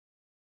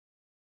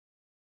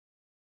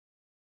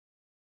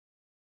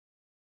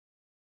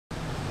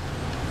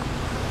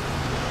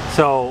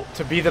So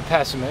to be the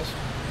pessimist.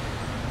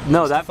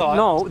 No,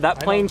 that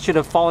plane should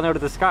have fallen out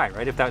of the sky,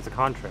 right? If that was a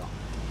contrail.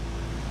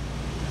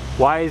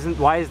 Why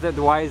is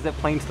that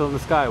plane still in the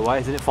sky? Why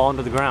isn't it falling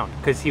to the ground?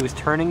 Because he was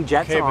turning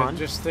jets on,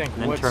 just think,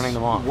 and then turning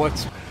them off.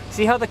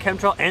 See how the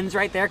chemtrail ends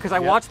right there? Because I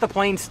watched the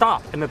plane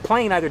stop, and the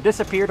plane either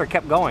disappeared or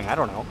kept going. I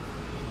don't know.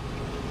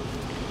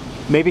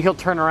 Maybe he'll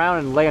turn around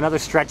and lay another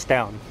stretch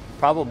down.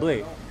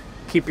 Probably.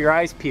 Keep your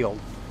eyes peeled.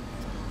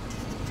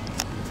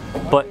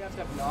 But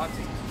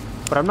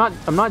I'm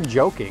not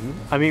joking.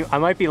 I mean, I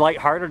might be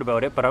lighthearted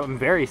about it, but I'm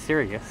very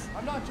serious.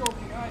 I'm not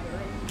joking either.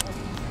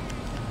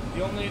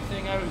 The only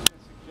thing I was going to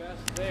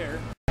suggest there.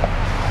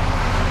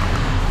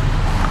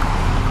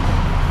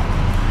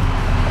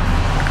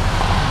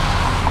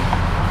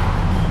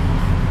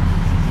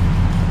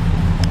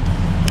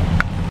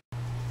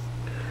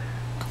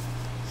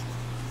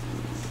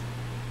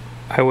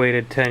 I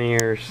waited 10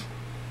 years.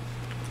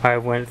 I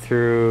went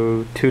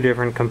through 2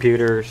 different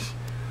computers.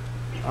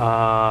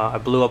 I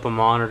blew up a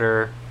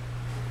monitor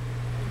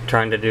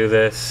trying to do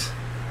this.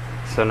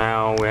 So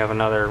now we have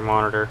another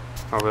monitor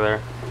over there.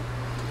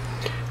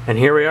 And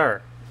here we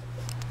are.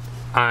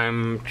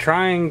 I'm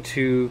trying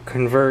to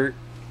convert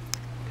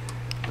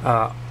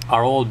our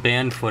old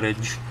band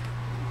footage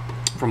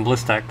from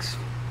blisst-x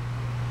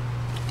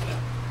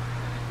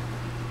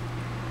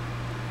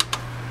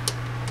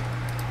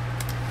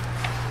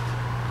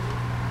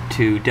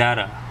to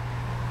data.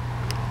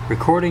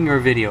 Recording your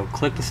video.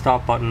 Click the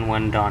stop button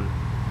when done.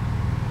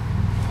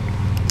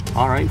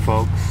 Alright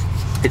folks.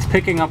 It's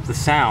picking up the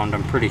sound,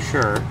 I'm pretty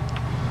sure.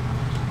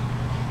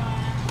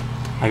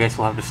 I guess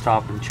we'll have to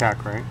stop and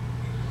check, right?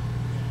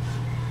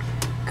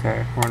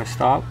 Okay, we're gonna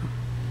stop.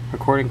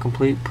 Recording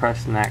complete,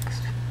 press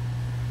next.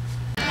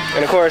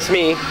 And of course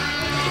me,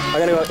 I'm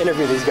gonna go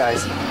interview these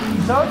guys.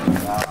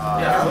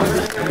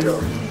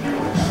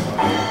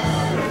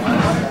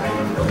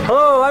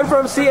 Hello, I'm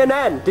from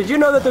CNN. Did you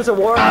know that there's a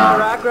war in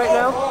Iraq right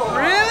now?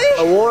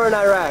 Really? A war in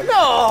Iraq.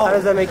 No! How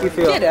does that make you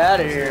feel? Get out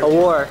of here. A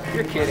war.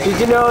 You're kidding. Did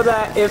you know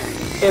that if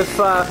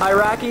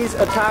Iraqis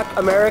attack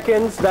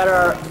Americans that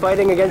are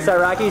fighting against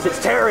Iraqis, it's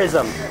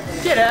terrorism?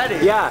 Get out of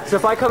here. Yeah, so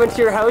if I come into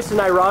your house and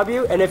I rob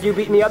you, and if you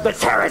beat me up, that's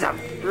terrorism.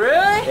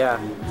 Really? Yeah.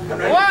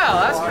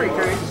 Wow, that's pretty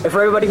crazy. And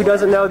for everybody who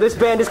doesn't know, this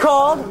band is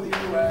called...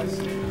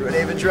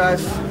 David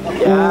Drive.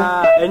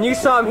 Yeah, and you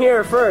saw him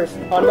here first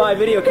on my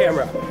video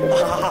camera.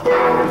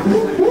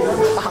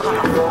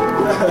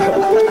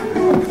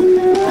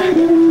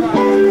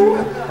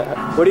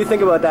 What do you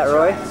think about that,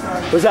 Roy?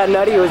 Was that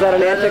nutty? Was that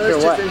an antic or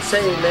what? That was just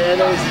insane, man.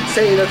 That was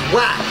insane. That's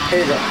whack.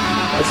 Here you go.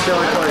 That's still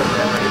recording,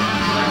 man.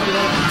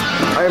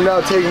 I am now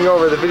taking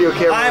over the video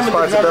camera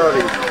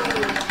responsibility.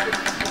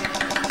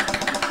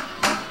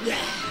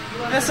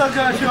 Let's all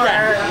go to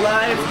our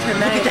live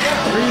tonight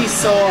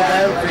re-sold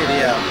out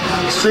video.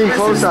 Extreme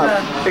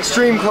close-up.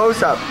 Extreme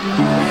close-up.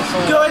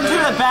 Go into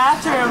the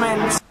bathroom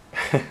and...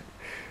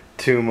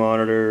 2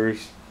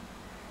 monitors,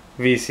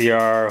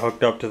 VCR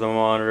hooked up to the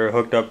monitor,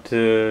 hooked up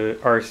to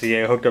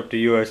RCA, hooked up to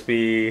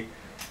USB,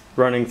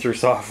 running through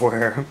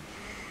software.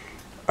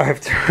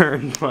 I've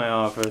turned my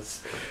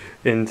office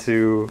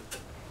into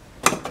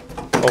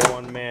a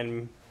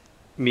one-man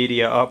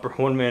media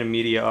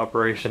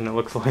operation, it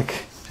looks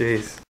like.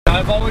 Jeez.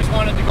 I've always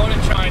wanted to go to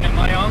China.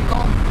 My uncle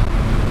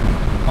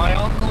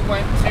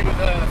went to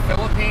the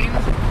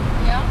Philippines.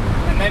 Yeah.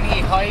 And then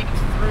he hiked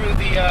through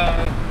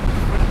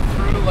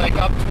like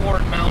up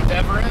toward Mount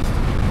Everest.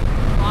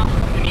 Wow.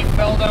 And he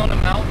fell down a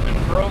mountain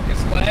and broke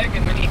his leg,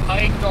 and then he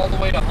hiked all the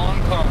way to Hong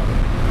Kong.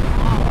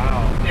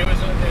 Wow. It was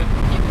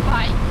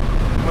hike.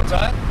 What's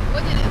that?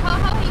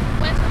 How he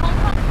went to Hong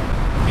Kong?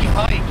 He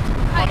hiked.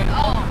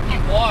 He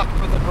walked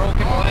with a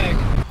broken leg.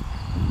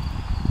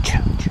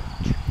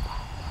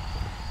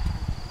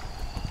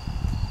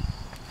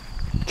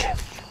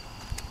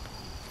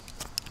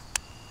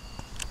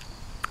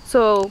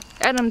 So,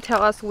 Adam,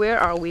 tell us, where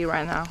are we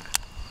right now?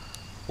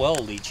 Well,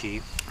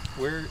 Lychee,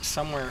 we're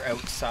somewhere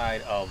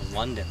outside of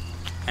London.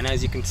 And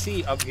as you can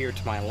see up here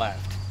to my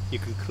left, you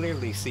can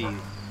clearly see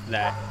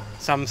that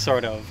some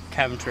sort of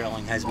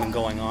chemtrailing has been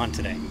going on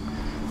today.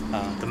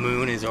 The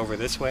moon is over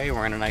this way.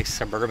 We're in a nice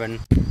suburban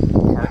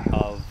part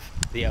of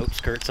the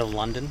outskirts of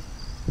London.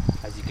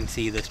 As you can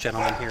see, this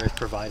gentleman here has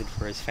provided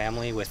for his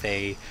family with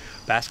a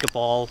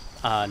basketball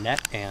net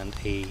and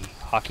a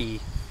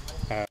hockey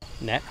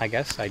net, I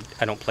guess. I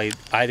don't play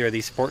either of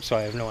these sports, so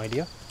I have no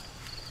idea.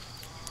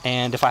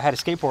 And if I had a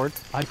skateboard,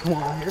 I'd come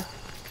over here,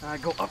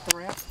 I'd go up the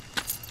ramp.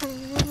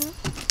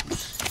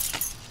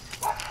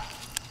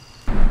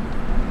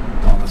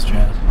 All this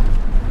jazz.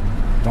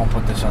 Don't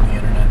put this on the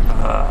internet.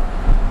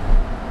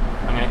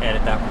 I'm gonna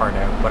edit that part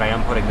out, but I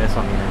am putting this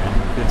on the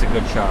internet. It's a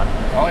good shot.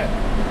 Oh yeah.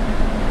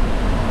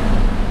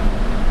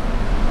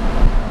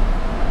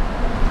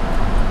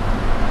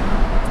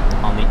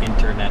 On the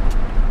internet.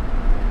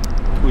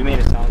 We made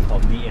a song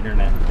called The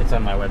Internet. It's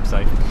on my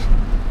website.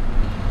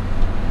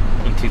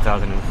 In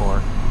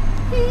 2004.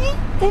 The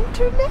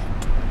internet?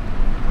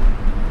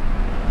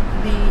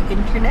 The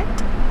internet?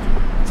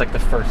 It's like the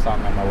first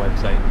song on my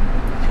website.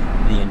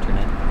 The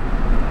Internet.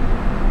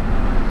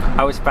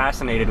 I was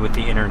fascinated with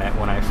the internet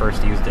when I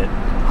first used it.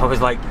 I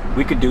was like,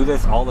 we could do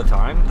this all the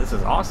time? This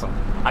is awesome.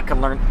 I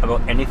can learn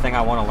about anything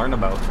I want to learn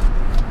about.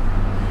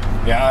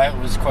 Yeah, it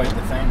was quite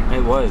the thing.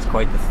 It was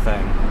quite the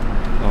thing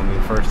when we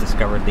first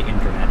discovered the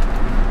internet.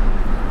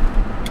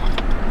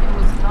 It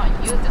was not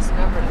you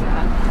discovered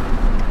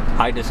that.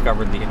 I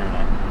discovered the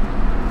internet.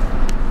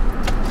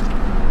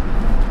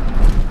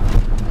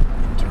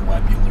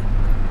 Interwebular.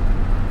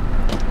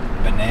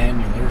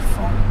 Bananular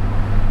phone.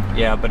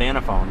 Yeah,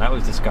 banana phone. That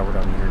was discovered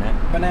on the internet.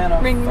 Banana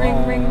ring,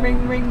 phone. Ring,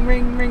 ring, ring,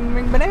 ring, ring,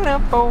 ring,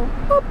 banana phone.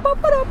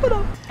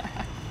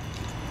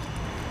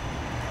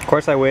 Of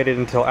course, I waited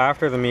until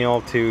after the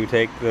meal to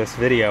take this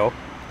video,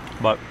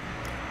 but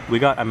we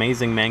got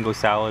amazing mango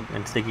salad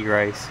and sticky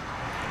rice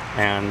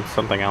and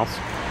something else.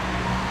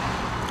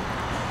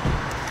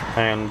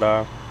 And,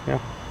 yeah.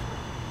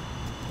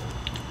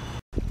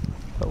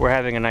 But we're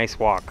having a nice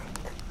walk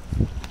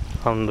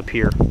on the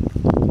pier.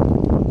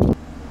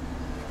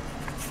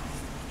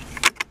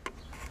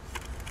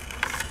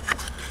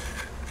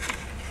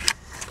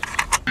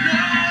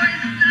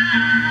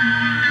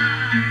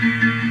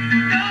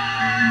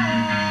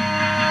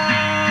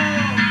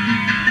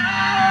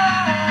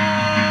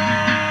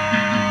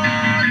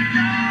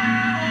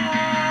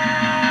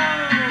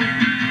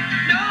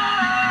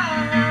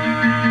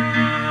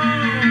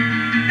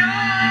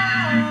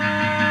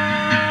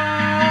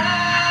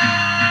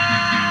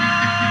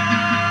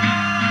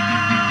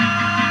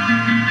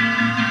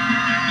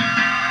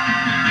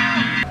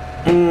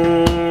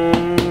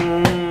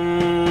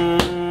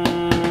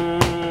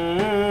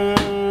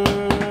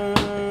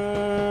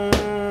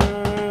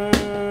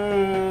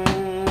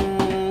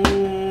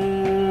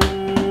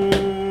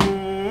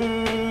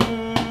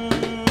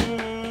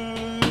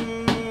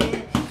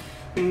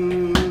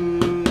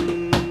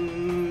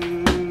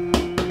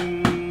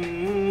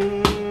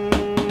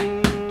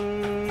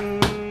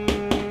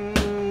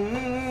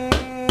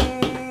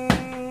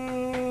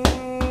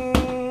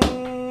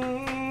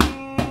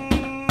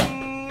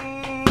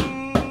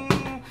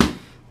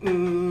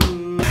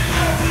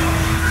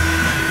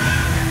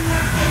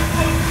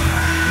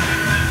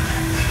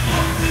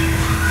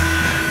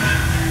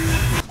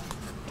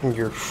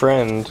 Your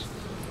friend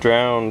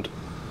drowned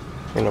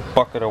in a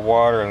bucket of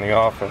water in the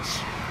office.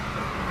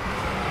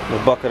 In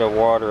a bucket of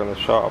water in the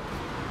shop.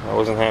 I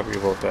wasn't happy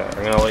about that.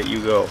 I'm gonna let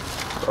you go.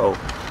 Go.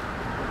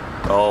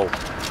 Go.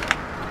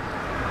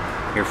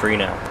 You're free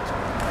now.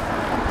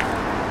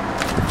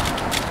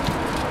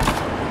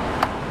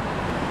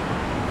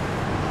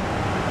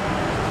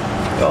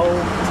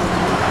 Go.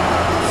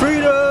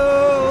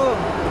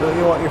 Freedom! Don't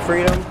you want your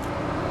freedom?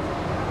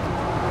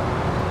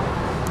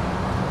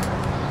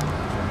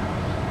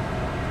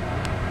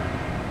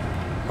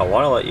 I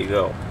want to let you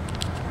go.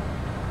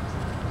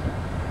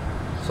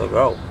 So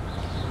go.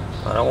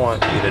 I don't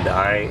want you to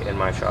die in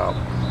my shop.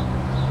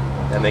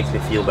 That makes me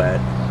feel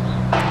bad.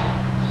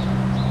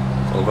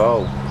 So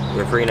go.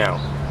 You're free now.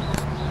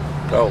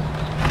 Go.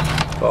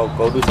 Go.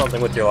 Go do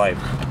something with your life.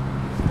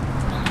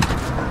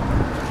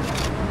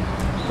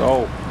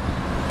 Go.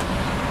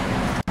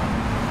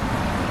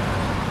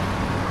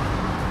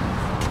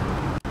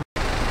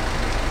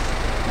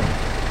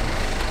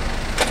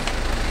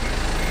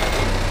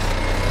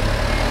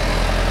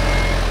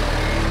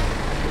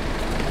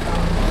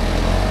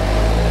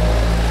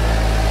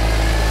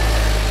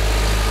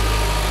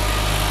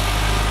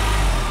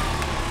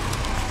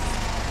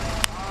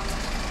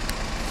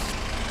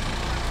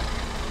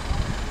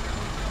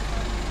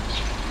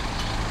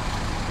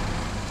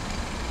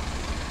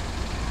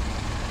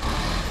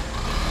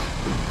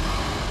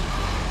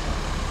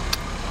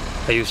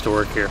 I used to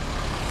work here.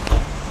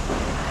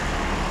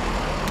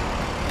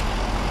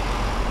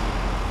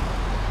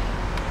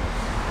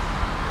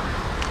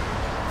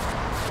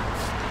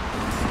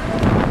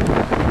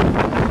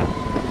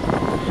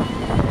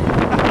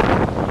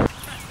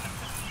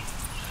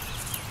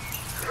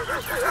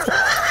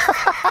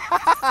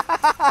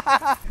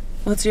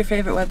 What's your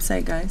favorite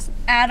website, guys?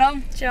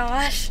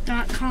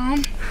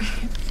 AdamJosh.com.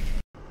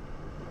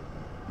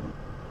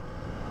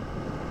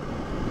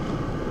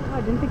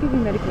 God, didn't they give you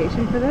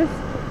medication for this?